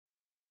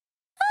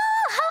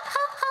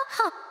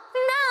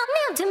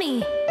to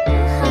me.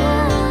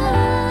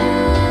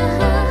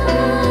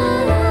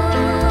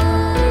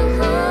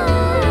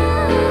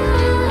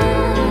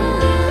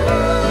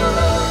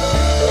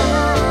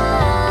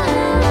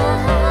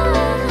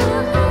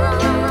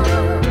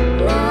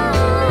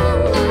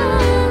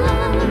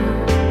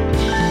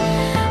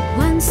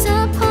 Once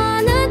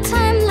upon a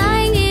time,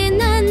 lying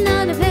in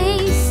another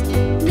place,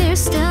 there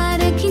stood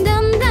a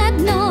kingdom that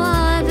no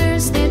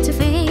others dared to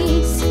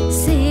face.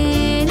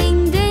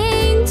 Sitting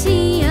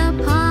dainty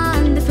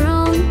upon the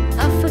throne,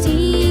 a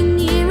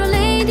 14-year-old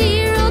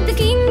lady ruled the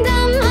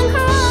kingdom on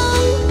her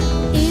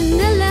own. In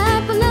the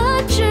lap of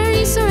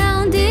luxury,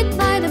 surrounded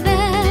by the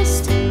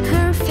best,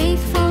 her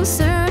faithful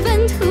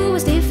servant who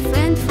was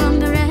different from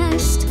the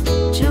rest.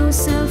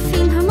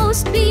 Josephine, her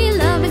most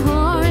beloved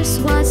horse,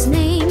 was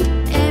named.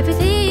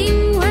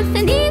 Everything worth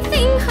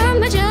anything her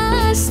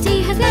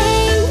majesty had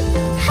named.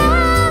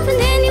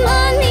 Haven't any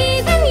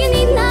money, then you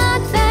need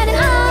not bat an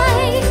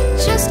eye.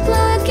 Just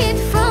pluck it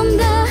from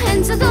the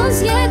hands of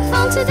those yet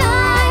bound to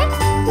die.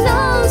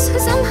 Those who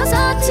somehow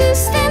sought to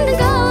stand and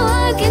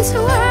go against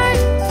her word,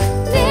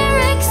 their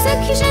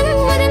execution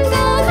wouldn't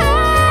go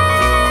unheard.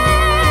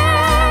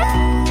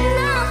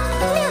 Now,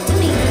 kneel to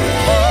me.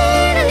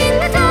 Hidden in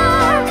the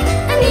dark,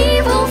 an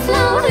evil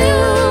flow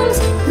looms.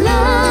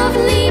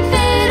 Lovely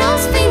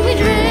petals faintly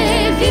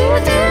dripping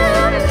with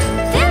doom.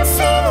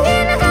 Dancing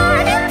in a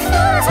garden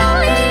full of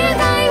solid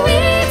thy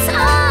weeds.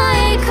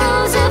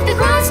 Echoes of the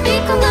grass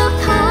speak on the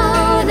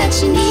power that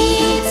she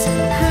needs.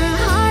 Her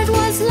heart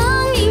was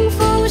longing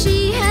for what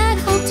she had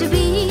hoped to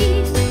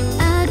be,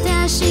 a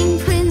dashing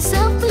prince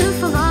of blue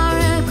far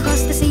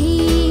across the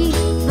sea.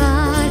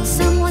 But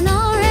someone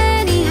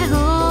already had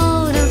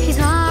hold of his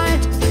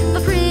heart, a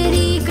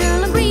pretty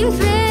girl of green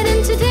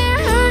threatened to tear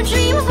her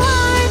dream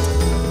apart.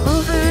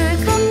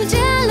 Overcome with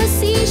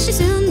jealousy, she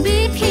soon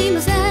became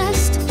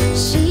obsessed.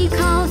 She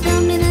called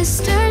the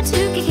minister to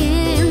give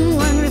him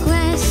one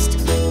request.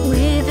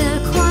 With a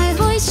quiet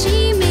voice,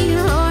 she made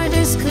her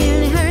orders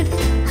clearly heard.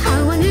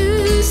 I want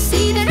to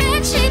see the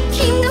wretched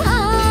kingdom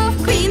of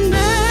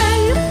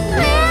Greenburn.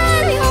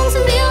 Many homes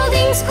and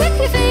buildings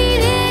quickly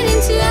faded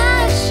into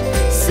ash.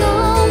 So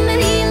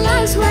many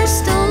lives were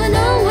stolen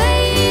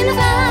away in a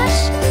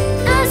flash.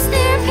 As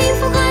their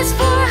painful cries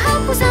for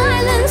help was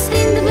silenced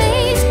in the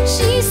blaze,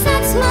 she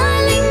sat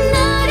smiling,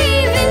 not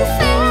even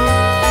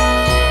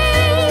phased.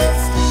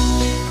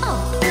 Oh,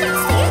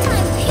 please take your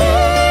time.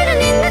 Hidden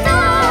in the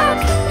dark,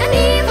 an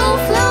evil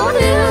flow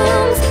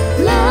looms.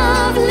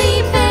 Lovely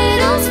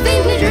petals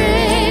faintly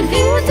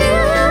dripping with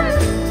doom.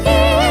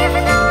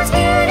 Even though its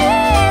beauty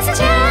is a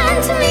chant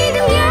to lead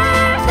in the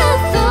earth, the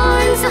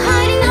thorns are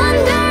hiding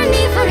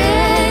underneath for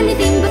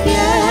anything but pure.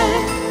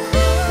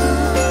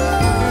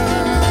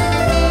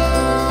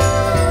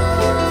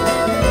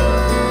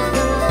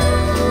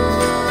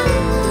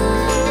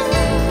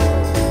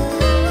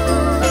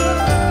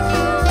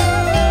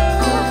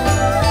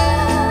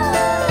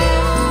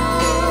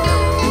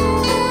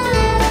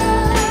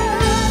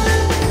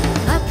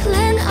 A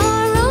plan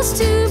arose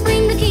to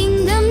bring the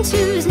kingdom to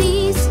his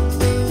knees.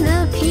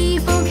 The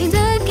people came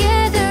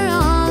together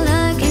all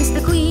against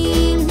the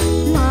queen,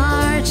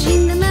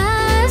 marching the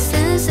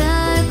masses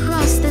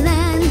across the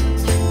land.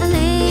 A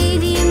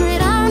lady in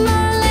red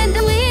armor led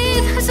them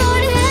with her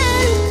sword in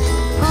hand.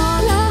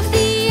 All of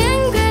the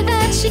anger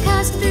that she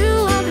cast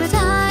through all her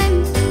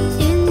time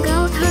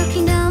engulfed her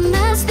kingdom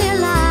as their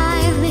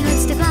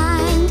livelihoods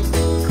declined.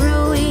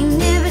 Growing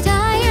never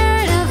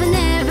tired of a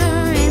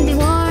never-ending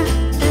war,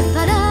 the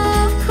thought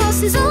of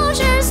crossing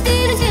soldiers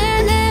didn't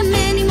tear them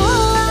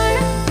anymore.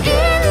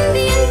 In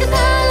the end, the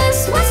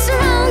palace was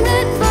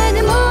surrounded by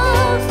them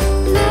all.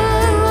 The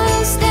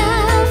royal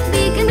staff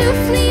began to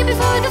flee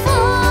before the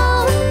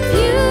fall.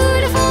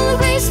 Beautiful and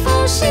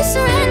graceful, she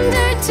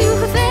surrendered to